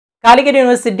Calicut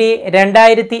University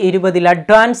 2020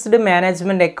 advanced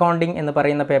management accounting എന്ന്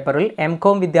പറയുന്ന പേപ്പറിൽ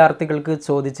എംകോം വിദ്യാർത്ഥികൾക്ക്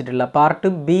ചോദിച്ചിട്ടുള്ള പാർട്ട്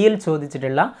ബിയിൽ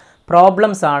ചോദിച്ചിട്ടുള്ള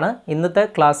പ്രോബ്ലംസ് ആണ് ഇന്നത്തെ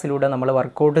ക്ലാസ്സിലൂടെ നമ്മൾ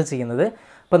വർക്കൗട്ട് ചെയ്യുന്നത്.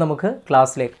 അപ്പോൾ നമുക്ക്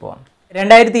ക്ലാസ്സിലേക്ക് പോകാം.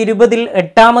 2020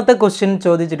 എട്ടാമത്തെ ക്വസ്റ്റ്യൻ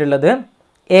ചോദിച്ചിട്ടുള്ളത്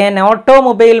an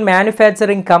automobile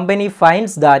manufacturing company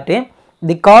finds that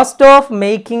the cost of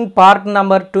making part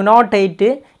number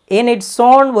 208 in its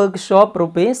own workshop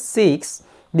 ₹6.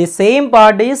 The same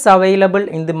part is available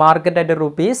in the market at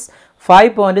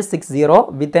 ₹5.60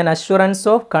 with an assurance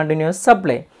of continuous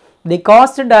supply. The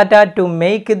cost data to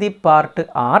make the part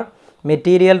are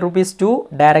material ₹2,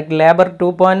 direct labor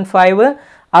 2.5,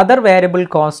 other variable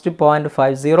cost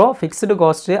 0.50, fixed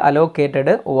cost allocated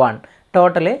 1,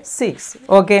 total 6.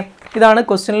 Okay, ഇതാണ്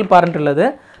ക്വസ്റ്റ്യനിൽ പറഞ്ഞിട്ടുള്ളത്.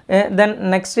 Then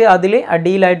next അതിൽ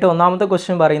അടിയിലായിട്ട് ഒന്നാമത്തെ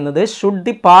question പറയുന്നത് should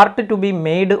the part two be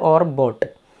made or boat.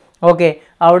 Okay,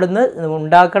 അവിടുന്ന്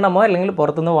ഉണ്ടാക്കണമോ അല്ലെങ്കിൽ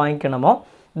പുറത്തുനിന്ന് വാങ്ങിക്കണമോ.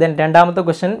 Then രണ്ടാമത്തെ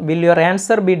question will your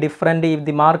answer be different if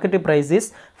the market price is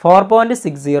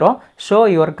 4.60, show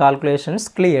your calculations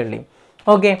clearly.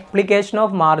 Okay, application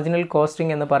of marginal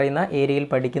costing എന്ന് പറയുന്ന ഏരിയയിൽ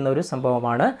പഠിക്കുന്ന ഒരു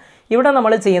സംഭവമാണ്. ഇവിടെ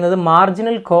നമ്മൾ ചെയ്യുന്നത്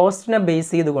മാർജിനൽ കോസ്റ്റിനെ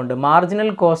ബേസ് ചെയ്തുകൊണ്ട്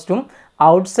മാർജിനൽ കോസ്റ്റും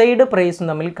ഔട്ട്സൈഡ് പ്രൈസും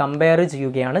തമ്മിൽ കമ്പയർ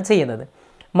ചെയ്യുകയാണ് ചെയ്യുന്നത്.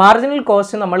 മാർജിനൽ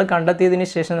കോസ്റ്റ് നമ്മൾ കണ്ടെത്തിയതിന്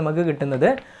ശേഷം നമുക്ക് കിട്ടുന്നത്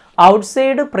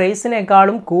ഔട്ട്സൈഡ്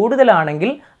പ്രൈസിനേക്കാളും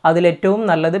കൂടുതലാണെങ്കിൽ അതിലേറ്റവും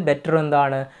നല്ലത് ബെറ്റർ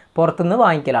എന്താണ്, പുറത്തുനിന്ന്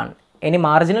വാങ്ങിക്കലാണ്. ഇനി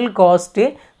മാർജിനൽ കോസ്റ്റ്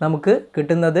നമുക്ക്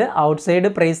കിട്ടുന്നത് ഔട്ട്സൈഡ്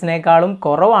പ്രൈസിനേക്കാളും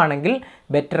കുറവാണെങ്കിൽ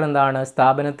ബെറ്റർ എന്താണ്,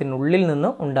 സ്ഥാപനത്തിനുള്ളിൽ നിന്ന്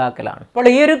ഉണ്ടാക്കലാണ്. അപ്പോൾ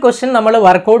ഈ ഒരു ക്വസ്റ്റ്യൻ നമ്മൾ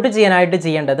വർക്കൗട്ട് ചെയ്യാനായിട്ട്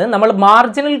ചെയ്യേണ്ടത് നമ്മൾ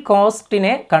മാർജിനൽ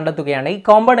കോസ്റ്റിനെ കണ്ടെത്തുകയാണ്. ഈ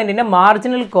കോമ്പണൻറ്റിൻ്റെ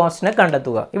മാർജിനൽ കോസ്റ്റിനെ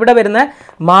കണ്ടെത്തുക. ഇവിടെ വരുന്ന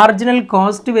മാർജിനൽ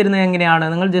കോസ്റ്റ് വരുന്നത് എങ്ങനെയാണ്,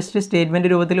 നിങ്ങൾ ജസ്റ്റ്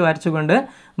സ്റ്റേറ്റ്മെൻറ്റ് രൂപത്തിൽ വരച്ചുകൊണ്ട്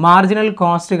മാർജിനൽ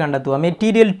കോസ്റ്റ് കണ്ടെത്തുക.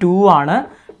 മെറ്റീരിയൽ 2 ആണ്.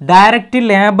 ഡയറക്റ്റ്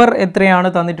ലേബർ എത്രയാണ്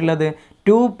തന്നിട്ടുള്ളത്,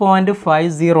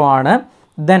 2.50 ആണ്.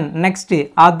 Then next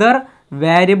other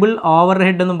variable over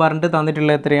head എന്ന് പറഞ്ഞിട്ട്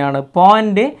തന്നിട്ടുള്ളത് എത്രയാണ്,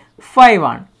 0.5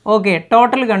 ആണ്. ഓക്കെ,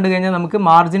 ടോട്ടൽ കണ്ടു കഴിഞ്ഞാൽ നമുക്ക്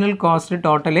മാർജിനൽ കോസ്റ്റ്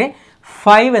ടോട്ടൽ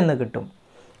 5 എന്ന് കിട്ടും.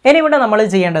 ഇനി ഇവിടെ നമ്മൾ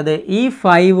ചെയ്യേണ്ടത് ഈ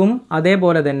 5ഉം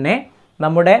അതേപോലെ തന്നെ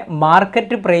നമ്മുടെ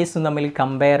മാർക്കറ്റ് പ്രൈസും തമ്മിൽ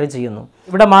കമ്പയർ ചെയ്യുന്നു.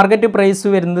 ഇവിടെ മാർക്കറ്റ് പ്രൈസ്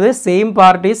വരുന്നത് same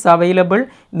part is available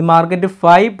in market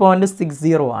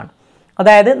 5.60 ആണ്.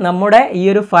 അതായത് നമ്മുടെ ഈ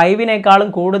ഒരു 5നേക്കാളും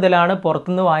കൂടുതലാണ്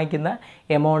പുറത്തുനിന്ന് വാങ്ങിക്കുന്ന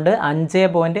എമൗണ്ട്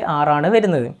 5.6 ആണ്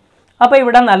വരുന്നത്. അപ്പോൾ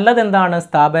ഇവിടെ നല്ലത് എന്താണ്,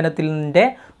 സ്ഥാപനത്തിൻ്റെ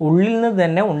ഉള്ളിൽ നിന്ന്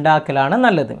തന്നെ ഉണ്ടാക്കലാണ്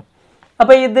നല്ലത്.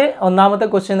 അപ്പോൾ ഇത് ഒന്നാമത്തെ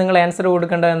ക്വസ്റ്റ്യൻ നിങ്ങൾ ആൻസർ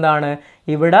കൊടുക്കേണ്ടത് എന്താണ്,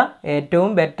 ഇവിടെ ഏറ്റവും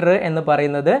ബെറ്റർ എന്ന്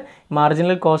പറയുന്നത്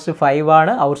മാർജിനൽ കോസ്റ്റ് 5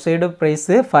 ആണ്, ഔട്ട്സൈഡ്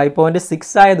പ്രൈസ്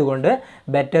 5.6 ആയതുകൊണ്ട്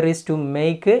better is to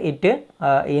make it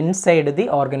inside the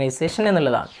organisation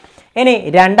എന്നുള്ളതാണ്. ഇനി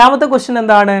രണ്ടാമത്തെ ക്വസ്റ്റ്യൻ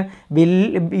എന്താണ്, will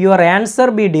your answer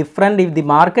be different if the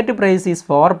market price is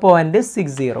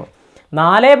 4.60.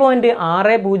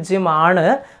 4.60 ആണ്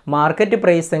മാർക്കറ്റ്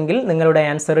പ്രൈസ് എങ്കിൽ നിങ്ങളുടെ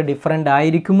ആൻസർ ഡിഫറെൻ്റ്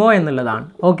ആയിരിക്കുമോ എന്നുള്ളതാണ്.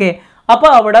 ഓക്കെ, അപ്പോൾ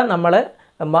അവിടെ നമ്മൾ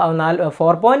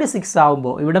 4.6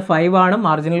 ആകുമ്പോൾ ഇവിടെ 5 ആണ്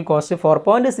മാർജിനൽ കോസ്റ്റ്,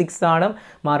 4.6 ആണ്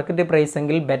മാർക്കറ്റ് പ്രൈസ്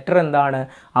എങ്കിൽ ബെറ്റർ എന്താണ്,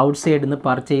 ഔട്ട്സൈഡിൽ നിന്ന്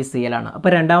പർച്ചേസ് ചെയ്യലാണ്.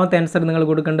 അപ്പോൾ രണ്ടാമത്തെ ആൻസർ നിങ്ങൾ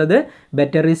കൊടുക്കേണ്ടത്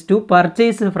better is to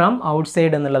purchase from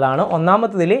outside എന്നുള്ളതാണ്.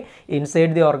 ഒന്നാമത്തതിൽ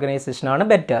ഇൻസൈഡ് ദി ഓർഗനൈസേഷനാണ്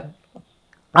ബെറ്റർ.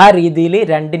 ആ രീതിയിൽ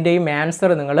രണ്ടിൻ്റെയും ആൻസർ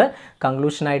നിങ്ങൾ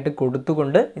കൺക്ലൂഷനായിട്ട്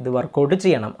കൊടുത്തുകൊണ്ട് ഇത് വർക്കൗട്ട്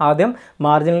ചെയ്യണം. ആദ്യം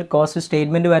marginal cost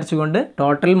statement വരച്ചുകൊണ്ട്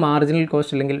total marginal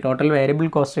cost അല്ലെങ്കിൽ ടോട്ടൽ വേരിയബിൾ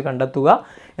കോസ്റ്റ് കണ്ടെത്തുക.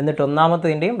 എന്നിട്ട്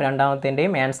ഒന്നാമത്തതിൻ്റെയും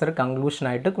രണ്ടാമത്തേൻ്റെയും ആൻസർ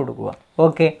കൺക്ലൂഷനായിട്ട് കൊടുക്കുക.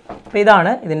 ഓക്കെ, അപ്പോൾ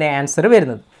ഇതാണ് ഇതിൻ്റെ ആൻസർ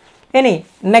വരുന്നത്. ഇനി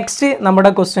നെക്സ്റ്റ്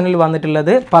നമ്മുടെ ക്വസ്റ്റ്യനിൽ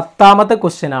വന്നിട്ടുള്ളത് 10ാമത്തെ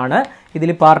ക്വസ്റ്റ്യൻ ആണ്. ഇതിൽ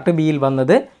പാർട്ട് ബിയിൽ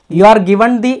വന്നത് you are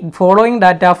given the following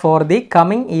data for the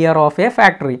coming year of A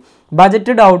factory.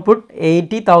 Budgeted output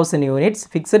 80,000 units,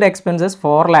 fixed expenses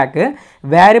 4 lakh,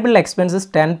 variable expenses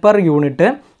 10 per unit,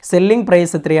 selling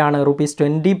price എത്രയാണ്,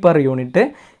 ₹20 per unit.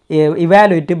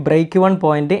 Evaluate break even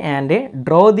point and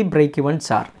draw the break even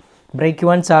chart. Break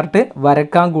even chart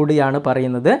വരക്കാൻ കൂടിയാണ്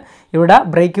പറയുന്നത്. ഇവിടെ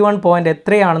break even point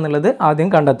എത്രയാണെന്നുള്ളത് ആദ്യം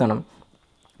കണ്ടെത്തണം.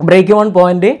 Break even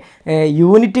point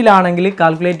യൂണിറ്റിലാണെങ്കിൽ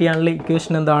calculate ചെയ്യാനുള്ള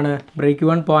equation എന്താണ്, break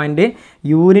even point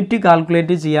unit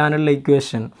calculate ചെയ്യാനുള്ള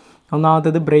ഇക്വേഷൻ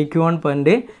ഒന്നാമത്തേത് ബ്രേക്ക് ഇവൺ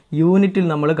പോയിന്റ് യൂണിറ്റിൽ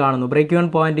നമ്മൾ കാണുന്നു. Break even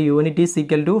point unit is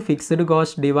equal to fixed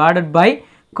cost divided by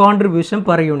contribution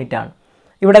per unit ആണ്.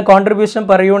 ഇവിടെ കോൺട്രിബ്യൂഷൻ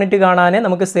പെർ യൂണിറ്റ് കാണാൻ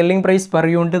നമുക്ക് സെല്ലിംഗ് പ്രൈസ് പെർ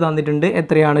യൂണിറ്റ് തന്നിട്ടുണ്ട്,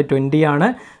 എത്രയാണ്, 20 ആണ്.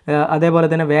 അതേപോലെ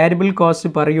തന്നെ വേരിയബിൾ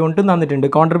കോസ്റ്റ് പെർ യൂണിറ്റ് തന്നിട്ടുണ്ട്.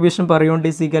 Contribution per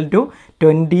unit is equal to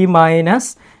 20 minus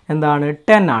എന്താണ്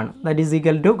 10 ആണ്. That is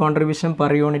equal to contribution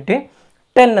per unit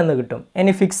 10 എന്ന് കിട്ടും.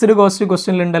 ഇനി ഫിക്സ്ഡ് കോസ്റ്റ്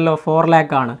ക്വസ്റ്റ്യനിലുണ്ടല്ലോ 4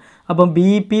 lakh ആണ്. അപ്പം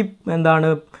BP എന്താണ്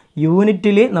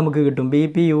യൂണിറ്റിൽ നമുക്ക് കിട്ടും.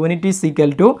 BP unit is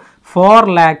equal to 4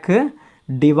 lakh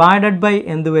divided by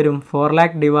എന്ത് വരും, 4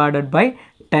 lakh divided by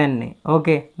 10.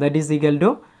 Okay, that is equal to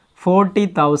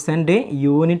 40,000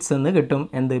 units എന്ന് കിട്ടും.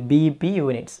 എന്ത്? BP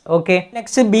units. Okay,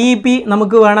 next BP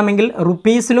നമുക്ക് വേണമെങ്കിൽ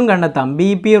റുപ്പീസിലും കണ്ടെത്താം.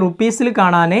 BP റുപ്പീസിൽ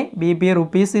കാണാൻ BP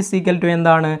rupees is equal to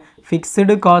എന്താണ്?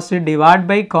 Fixed cost divide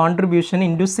by contribution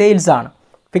into sales ആണ്.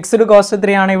 ഫിക്സ്ഡ് കോസ്റ്റ്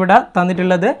എത്രയാണ് ഇവിടെ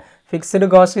തന്നിട്ടുള്ളത്? Fixed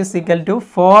cost is equal to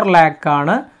 4 lakh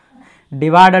ആണ്.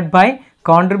 ഡിവൈഡഡ് ബൈ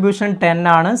കോൺട്രിബ്യൂഷൻ 10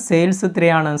 ആണ്. സെയിൽസ്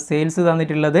എത്രയാണ്? സെയിൽസ്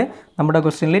തന്നിട്ടുള്ളത് നമ്മുടെ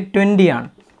ക്വസ്റ്റ്യനിൽ 20 ആണ്.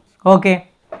 ഓക്കെ,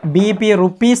 BP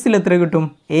റുപ്പീസിൽ എത്ര കിട്ടും?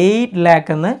 8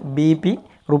 lakh എന്ന് BP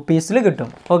റുപ്പീസിൽ കിട്ടും.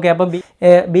 ഓക്കെ, അപ്പോൾ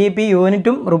BP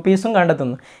യൂണിറ്റും റുപ്പീസും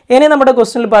കണ്ടെത്തുന്നു. ഇനി നമ്മുടെ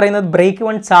ക്വസ്റ്റ്യനിൽ പറയുന്നത് break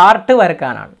one chart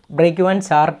വരക്കാനാണ്. Break one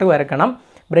chart വരക്കണം.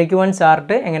 Break one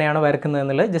chart എങ്ങനെയാണ് വരക്കുന്നത്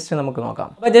എന്നുള്ളത് ജസ്റ്റ് നമുക്ക് നോക്കാം.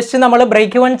 അപ്പോൾ ജസ്റ്റ് നമ്മൾ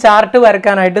ബ്രേക്ക് വൺ ചാർട്ട്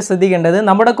വരക്കാനായിട്ട് ശ്രദ്ധിക്കേണ്ടത്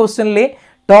നമ്മുടെ ക്വസ്റ്റ്യനിൽ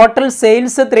ടോട്ടൽ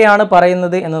സെയിൽസ് എത്രയാണ്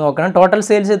പറയുന്നത് എന്ന് നോക്കണം. ടോട്ടൽ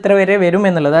സെയിൽസ് എത്ര വരെ വരും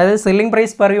എന്നുള്ളത്, അതായത് സെല്ലിംഗ്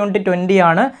പ്രൈസ് പെർ യൂണിറ്റ് 20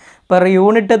 ആണ്. പെർ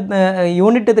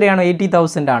യൂണിറ്റ് എത്രയാണ്?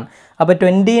 80,000 ആണ്. അപ്പോൾ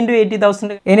 20 ×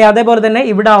 80,000. ഇനി അതേപോലെ തന്നെ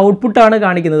ഇവിടെ ഔട്ട്പുട്ടാണ്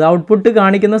കാണിക്കുന്നത്. ഔട്ട്പുട്ട്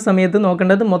കാണിക്കുന്ന സമയത്ത്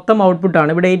നോക്കേണ്ടത് മൊത്തം ഔട്ട്പുട്ടാണ്.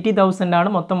 ഇവിടെ 80,000 ആണ്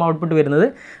മൊത്തം ഔട്ട്പുട്ട് വരുന്നത്.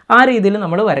 ആ രീതിയിൽ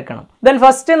നമ്മൾ വരക്കണം. ദെൻ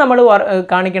ഫസ്റ്റ് നമ്മൾ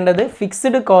കാണിക്കേണ്ടത്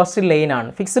ഫിക്സ്ഡ് കോസ്റ്റ് ലൈൻ ആണ്.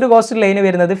 ഫിക്സ്ഡ് കോസ്റ്റ് ലൈൻ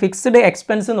വരുന്നത് ഫിക്സ്ഡ്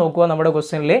എക്സ്പെൻസ് നോക്കുക. നമ്മുടെ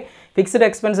ക്വസ്റ്റ്യനിൽ ഫിക്സ്ഡ്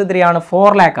എക്സ്പെൻസ് എത്രയാണ്?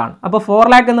 4 lakh ആണ്. അപ്പോൾ 4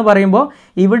 lakh എന്ന് പറയുമ്പോൾ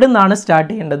ഇവിടെ നിന്നാണ്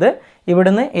സ്റ്റാർട്ട് ചെയ്യേണ്ടത്.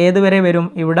 ഇവിടുന്ന് ഏത് വരെ വരും?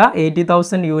 ഇവിടെ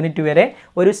 80,000 യൂണിറ്റ് വരെ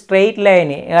ഒരു സ്ട്രെയിറ്റ്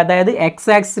ലൈന്, അതായത്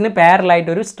എക്സ് ആക്സിന് പാരലായിട്ട്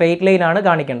ഒരു സ്ട്രെയിറ്റ് ലൈനാണ്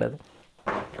കാണിക്കേണ്ടത്.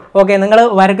 ഓക്കെ, നിങ്ങൾ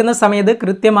വരക്കുന്ന സമയത്ത്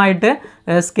കൃത്യമായിട്ട്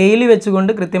സ്കെയിൽ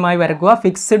വെച്ചുകൊണ്ട് കൃത്യമായി വരക്കുക.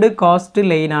 ഫിക്സ്ഡ് കോസ്റ്റ്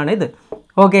ലൈനാണ് ഇത്.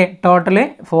 ഓക്കെ, ടോട്ടൽ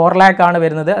 4 lakh ആണ്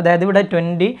വരുന്നത്. അതായത് ഇവിടെ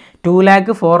 22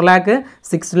 lakh, 4 lakh,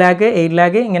 6 lakh, 8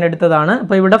 lakh ഇങ്ങനെ എടുത്തതാണ്.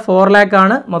 അപ്പോൾ ഇവിടെ 4 lakh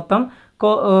ആണ് മൊത്തം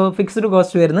ഫിക്സ്ഡ്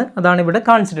കോസ്റ്റ് വരുന്നത്. അതാണ് ഇവിടെ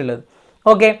കാണിച്ചിട്ടുള്ളത്.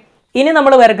 ഓക്കെ, ഇനി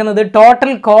നമ്മൾ വരക്കുന്നത്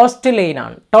ടോട്ടൽ കോസ്റ്റ്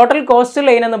ലൈനാണ്. ടോട്ടൽ കോസ്റ്റ്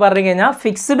ലൈൻ എന്ന് പറഞ്ഞു കഴിഞ്ഞാൽ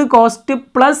ഫിക്സ്ഡ് കോസ്റ്റ്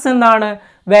പ്ലസ് എന്താണ്?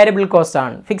 വേരിയബിൾ കോസ്റ്റ്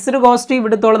ആണ്. ഫിക്സ്ഡ് കോസ്റ്റ്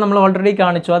ഇവിടത്തോളം നമ്മൾ ഓൾറെഡി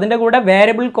കാണിച്ചു. അതിൻ്റെ കൂടെ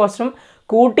വേരിയബിൾ കോസ്റ്റും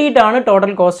കൂട്ടിയിട്ടാണ്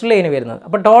ടോട്ടൽ കോസ്റ്റ് ലൈൻ വരുന്നത്.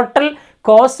 അപ്പോൾ ടോട്ടൽ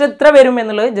കോസ്റ്റ് എത്ര വരും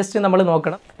എന്നുള്ളത് ജസ്റ്റ് നമ്മൾ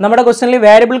നോക്കണം. നമ്മുടെ ക്വസ്റ്റ്യനിൽ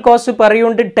വേരിയബിൾ കോസ്റ്റ് പെർ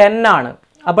യൂണിറ്റ് 10 ആണ്.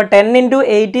 അപ്പോൾ 10 ×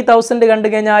 80,000 കണ്ടു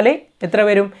കഴിഞ്ഞാൽ എത്ര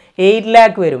വരും? 8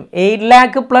 lakh വരും. 8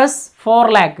 lakh + 4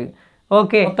 lakh.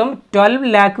 ഓക്കെ, മൊത്തം 12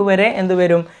 lakh വരെ എന്ത്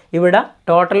വരും? ഇവിടെ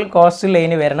ടോട്ടൽ കോസ്റ്റ്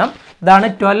ലൈന് വരണം. ഇതാണ്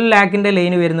 12 lakhൻ്റെ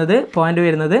ലൈന് വരുന്നത്, പോയിന്റ്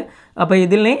വരുന്നത്. അപ്പോൾ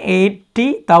ഇതിൽ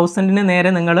 80,000 നേരെ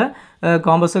നിങ്ങൾ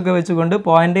കോമ്പസൊക്കെ വെച്ചുകൊണ്ട്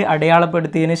പോയിന്റ്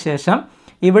അടയാളപ്പെടുത്തിയതിന് ശേഷം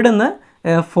ഇവിടുന്ന്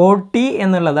 40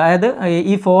 എന്നുള്ളത്, അതായത്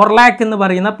ഈ 4 lakh എന്ന്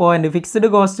പറയുന്ന പോയിന്റ് ഫിക്സ്ഡ്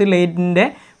കോസ്റ്റ് ലൈനിൻ്റെ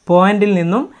പോയിന്റിൽ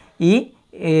നിന്നും ഈ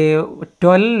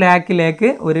 12 lakhiലേക്ക്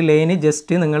ഒരു ലൈന്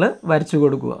ജസ്റ്റ് നിങ്ങൾ വരച്ചു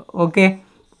കൊടുക്കുക. ഓക്കെ,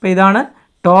 അപ്പോൾ ഇതാണ്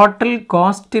ടോട്ടൽ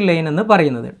കോസ്റ്റ് ലൈൻ എന്ന്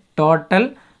പറയുന്നത്. Total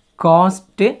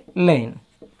cost line.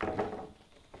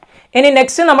 ഇനി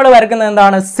നെക്സ്റ്റ് നമ്മൾ വരക്കുന്നത്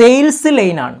എന്താണ്? സെയിൽസ്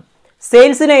ലൈനാണ്.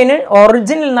 സെയിൽസ് ലൈന്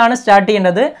ഒറിജിനിൽ നിന്നാണ് സ്റ്റാർട്ട്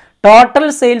ചെയ്യേണ്ടത്. ടോട്ടൽ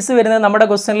സെയിൽസ് വരുന്നത് നമ്മുടെ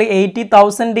ക്വസ്റ്റ്യനിൽ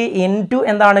 80,000 ഇൻറ്റു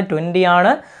എന്താണ്? 20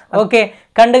 ആണ്. ഓക്കെ,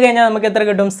 കണ്ടു കഴിഞ്ഞാൽ നമുക്ക് എത്ര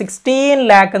കിട്ടും? 16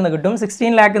 lakh എന്ന് കിട്ടും.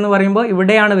 16 lakh എന്ന് പറയുമ്പോൾ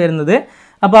ഇവിടെയാണ് വരുന്നത്.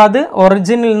 അപ്പോൾ അത്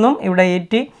ഒറിജിനിൽ നിന്നും ഇവിടെ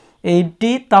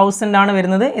 80,000 ആണ്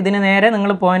വരുന്നത്. ഇതിന് നേരെ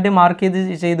നിങ്ങൾ പോയിന്റ് മാർക്ക്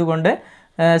ചെയ്തുകൊണ്ട്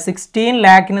 16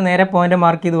 lakhന് നേരെ പോയിന്റ്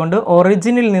മാർക്ക് ചെയ്തുകൊണ്ട്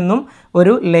ഒറിജിനിൽ നിന്നും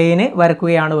ഒരു ലൈന്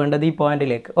വരക്കുകയാണ് വേണ്ടത് ഈ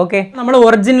പോയിന്റിലേക്ക്. ഓക്കെ, നമ്മൾ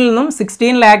ഒറിജിനിൽ നിന്നും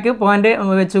 16 lakh പോയിന്റ്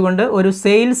വെച്ചുകൊണ്ട് ഒരു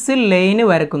സെയിൽസ് ലൈന്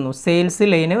വരക്കുന്നു.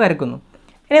 Sales line വരക്കുന്നു.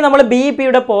 ഇനി നമ്മൾ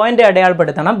BP-യുടെ പോയിന്റ്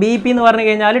അടയാളപ്പെടുത്തണം. BP എന്ന് പറഞ്ഞു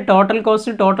കഴിഞ്ഞാൽ total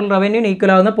cost total revenue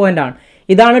equal ആവുന്ന പോയിന്റാണ്.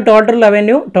 ഇതാണ് total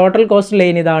revenue, total cost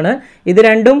line ഇതാണ്. ഇത്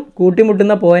രണ്ടും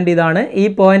കൂട്ടിമുട്ടുന്ന പോയിന്റ് ഇതാണ്. ഈ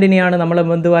പോയിന്റിനെയാണ് നമ്മൾ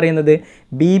എന്ത് പറയുന്നത്?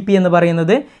 BP എന്ന്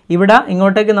പറയുന്നത്. ഇവിടെ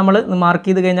ഇങ്ങോട്ടേക്ക് നമ്മൾ മാർക്ക്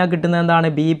ചെയ്ത് കഴിഞ്ഞാൽ കിട്ടുന്നത് എന്താണ്?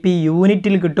 BP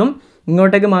യൂണിറ്റിൽ കിട്ടും.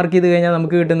 ഇങ്ങോട്ടേക്ക് മാർക്ക് ചെയ്ത് കഴിഞ്ഞാൽ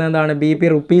നമുക്ക് കിട്ടുന്നത് എന്താണ്? BP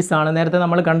റുപ്പീസ് ആണ്. നേരത്തെ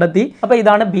നമ്മൾ കണ്ടെത്തി. അപ്പോൾ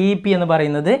ഇതാണ് BP എന്ന്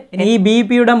പറയുന്നത്. ഈ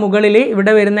BP-യുടെ മുകളിൽ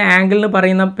ഇവിടെ വരുന്ന ആംഗിൾ എന്ന്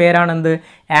പറയുന്ന പേരാണെന്ത്?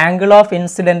 ആംഗിൾ ഓഫ്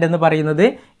ഇൻസിഡൻറ്റ് എന്ന് പറയുന്നത്.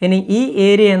 ഇനി ഈ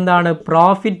ഏരിയ എന്താണ്?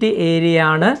 പ്രോഫിറ്റ് ഏരിയ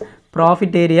ആണ്.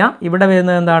 Profit area. ഇവിടെ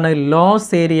വരുന്നത് എന്താണ്? ലോസ്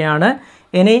ഏരിയ ആണ്.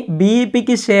 ഇനി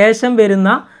BPക്ക് ശേഷം വരുന്ന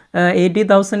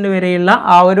 80,000 വരെയുള്ള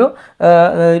ആ ഒരു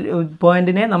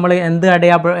പോയിന്റിനെ നമ്മൾ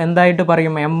എന്തായിട്ട്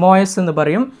പറയും? MOS എന്ന്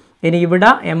പറയും. ഇനി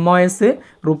ഇവിടെ MOS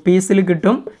റുപ്പീസിൽ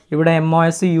കിട്ടും, ഇവിടെ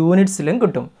MOS യൂണിറ്റ്സിലും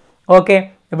കിട്ടും. ഓക്കെ,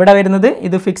 ഇവിടെ വരുന്നത്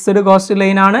ഇത് ഫിക്സ്ഡ് കോസ്റ്റ്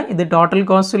ലൈനാണ്, ഇത് ടോട്ടൽ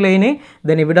കോസ്റ്റ് ലൈന്,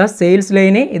 ദെൻ ഇവിടെ സെയിൽസ്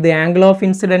ലൈന്, ഇത് ആംഗിൾ ഓഫ്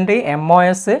ഇൻസിഡൻറ്റ്,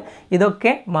 MOS,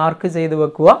 ഇതൊക്കെ മാർക്ക് ചെയ്ത്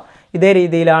വെക്കുക. ഇതേ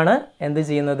രീതിയിലാണ് എന്ത്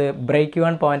ചെയ്യുന്നത്? Break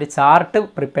even point chart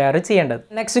prepare ചെയ്യേണ്ടത്.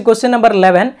 Next question number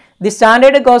 11. The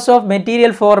standard cost of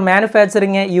material for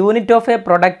manufacturing A unit of A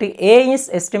product A is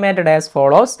estimated as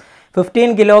follows.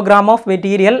 15 kilogram of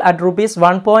material at rupees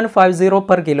 1.50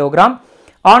 per kilogram.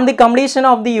 On the completion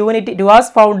of the unit, it was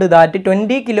found that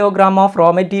 20 kilogram of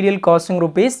raw material costing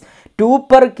rupees 2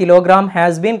 per kilogram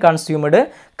has been consumed.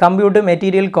 Compute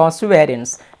material cost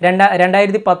variance.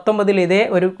 2019 ഇതേ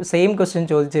ഒരു same question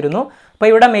ചോദിച്ചിരുന്നു. അപ്പോൾ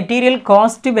ഇവിടെ material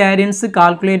cost variance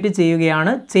calculate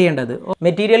ചെയ്യുകയാണ് ചെയ്യേണ്ടത്.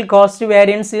 Material cost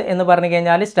variance എന്ന് പറഞ്ഞു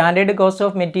കഴിഞ്ഞാൽ standard cost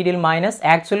of material minus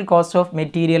actual cost of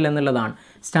material എന്നുള്ളതാണ്.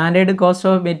 Standard cost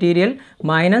of material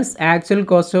minus actual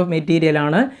cost of material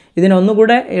ആണ്.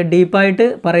 ഇതിനൊന്നുകൂടെ ഡീപ്പായിട്ട്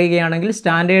പറയുകയാണെങ്കിൽ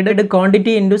standard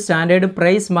quantity into standard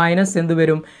price minus എന്ത്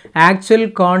വരും, actual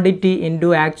quantity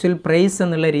into actual price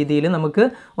എന്നുള്ള രീതിയിൽ നമുക്ക്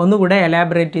ഒന്നുകൂടെ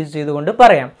എലാബറേറ്റ് ചെയ്തുകൊണ്ട്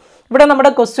പറയാം. ഇവിടെ നമ്മുടെ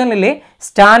ക്വസ്റ്റ്യനിൽ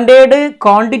സ്റ്റാൻഡേർഡ്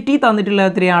ക്വാണ്ടിറ്റി തന്നിട്ടുള്ളത്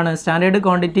എത്രയാണ്? സ്റ്റാൻഡേർഡ്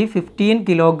ക്വാണ്ടിറ്റി 15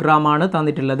 കിലോഗ്രാം ആണ്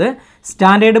തന്നിട്ടുള്ളത്.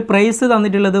 സ്റ്റാൻഡേർഡ് പ്രൈസ്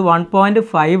തന്നിട്ടുള്ളത്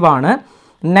 1.5 ആണ്.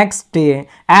 നെക്സ്റ്റ്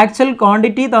ആക്ച്വൽ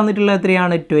ക്വാണ്ടിറ്റി തന്നിട്ടുള്ളത്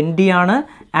എത്രയാണ്? 20 ആണ്.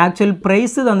 ആക്ച്വൽ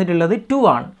പ്രൈസ് തന്നിട്ടുള്ളത് 2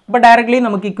 ആണ്. അപ്പോൾ ഡയറക്റ്റ്ലി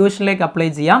നമുക്ക് ഇക്വേഷനിലേക്ക് അപ്ലൈ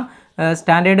ചെയ്യാം.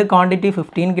 Standard quantity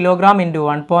 15 kilogram into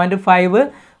 1.5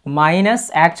 minus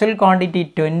actual quantity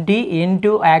 20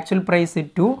 into actual price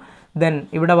 2. Then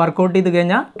ഇവിടെ വർക്കൗട്ട് ചെയ്ത്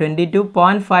കഴിഞ്ഞാൽ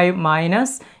 22.5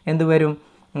 മൈനസ് എന്ത് വരും,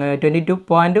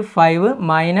 22.5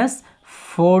 മൈനസ്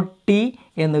 40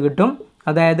 എന്ന് കിട്ടും.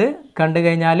 അതായത് കണ്ടു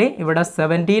കഴിഞ്ഞാൽ ഇവിടെ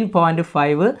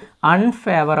 17.5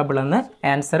 അൺഫേവറബിൾ എന്ന്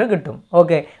ആൻസർ കിട്ടും.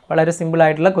 ഓക്കെ, വളരെ സിമ്പിൾ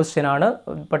ആയിട്ടുള്ള ക്വസ്റ്റ്യൻ ആണ്,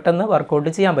 പെട്ടെന്ന് വർക്കൗട്ട്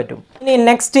ചെയ്യാൻ പറ്റും. ഇനി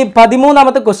നെക്സ്റ്റ്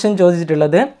 13ാമത്തെ ക്വസ്റ്റ്യൻ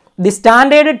ചോദിച്ചിട്ടുള്ളത് the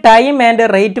standard time and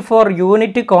rate for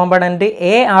unit component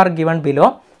A are given below.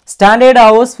 Standard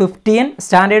hours 15,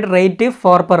 standard rate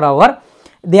 4 per hour.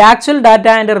 The actual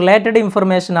data and related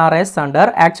information are as under.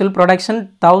 Actual production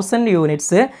 1000 units,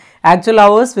 actual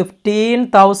hours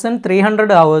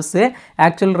 15,300 hours,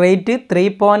 actual rate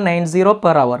 3.90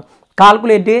 per hour.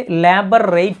 Calculate labor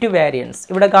rate variance.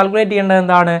 ഇവിടെ calculate ചെയ്യേണ്ടത്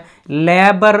എന്താണ്?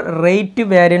 Labour rate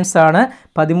variance ആണ്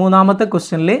 13ാമത്തെ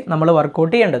ക്വസ്റ്റ്യനിൽ നമ്മൾ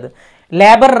workout ചെയ്യേണ്ടത്.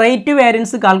 Labour rate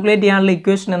variance calculate ചെയ്യാനുള്ള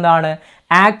equation എന്താണ്?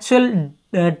 Actual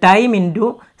time into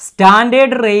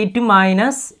standard rate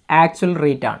minus actual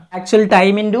rate ആണ്. Actual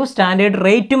time into standard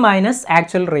rate minus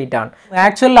actual rate ആണ്.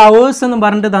 ആക്ച്വൽ അവേഴ്സ് എന്ന്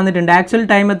പറഞ്ഞിട്ട് തന്നിട്ടുണ്ട്. ആക്ച്വൽ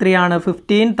ടൈം എത്രയാണ്?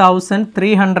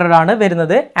 15,300 ആണ്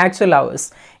വരുന്നത് ആക്ച്വൽ അവേഴ്സ്.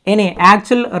 ഇനി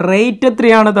ആക്ച്വൽ റേറ്റ്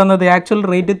എത്രയാണ് തന്നത്? Actual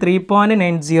rate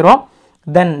 3.90.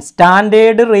 Then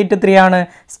standard rate എത്രയാണ്?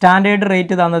 സ്റ്റാൻഡേർഡ്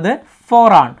റേറ്റ് തന്നത്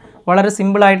 4 ആണ്. വളരെ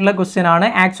സിമ്പിൾ ആയിട്ടുള്ള ക്വസ്റ്റ്യൻ ആണ്.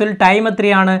 ആക്ച്വൽ ടൈം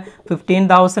എത്രയാണ്?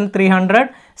 15,300.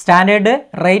 സ്റ്റാൻഡേർഡ്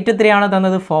റേറ്റ് എത്രയാണ്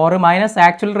തന്നത്? 4 മൈനസ്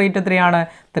ആക്ച്വൽ റേറ്റ് എത്രയാണ്?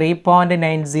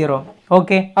 3.90.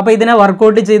 ഓക്കെ, അപ്പോൾ ഇതിനെ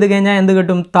വർക്കൗട്ട് ചെയ്ത് കഴിഞ്ഞാൽ എന്ത്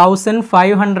കിട്ടും?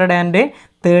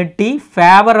 1530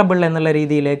 ഫേവറബിൾ എന്നുള്ള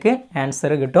രീതിയിലേക്ക്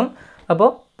ആൻസർ കിട്ടും. അപ്പോൾ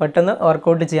പെട്ടെന്ന്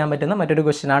വർക്കൗട്ട് ചെയ്യാൻ പറ്റുന്ന മറ്റൊരു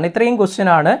ക്വസ്റ്റ്യൻ ആണ്. ഇത്രയും ക്വസ്റ്റ്യൻ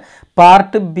ആണ്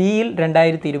പാർട്ട് ബിയിൽ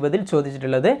 2020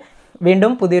 ചോദിച്ചിട്ടുള്ളത്.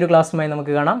 വീണ്ടും പുതിയൊരു ക്ലാസ്സുമായി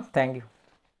നമുക്ക് കാണാം. Thank you.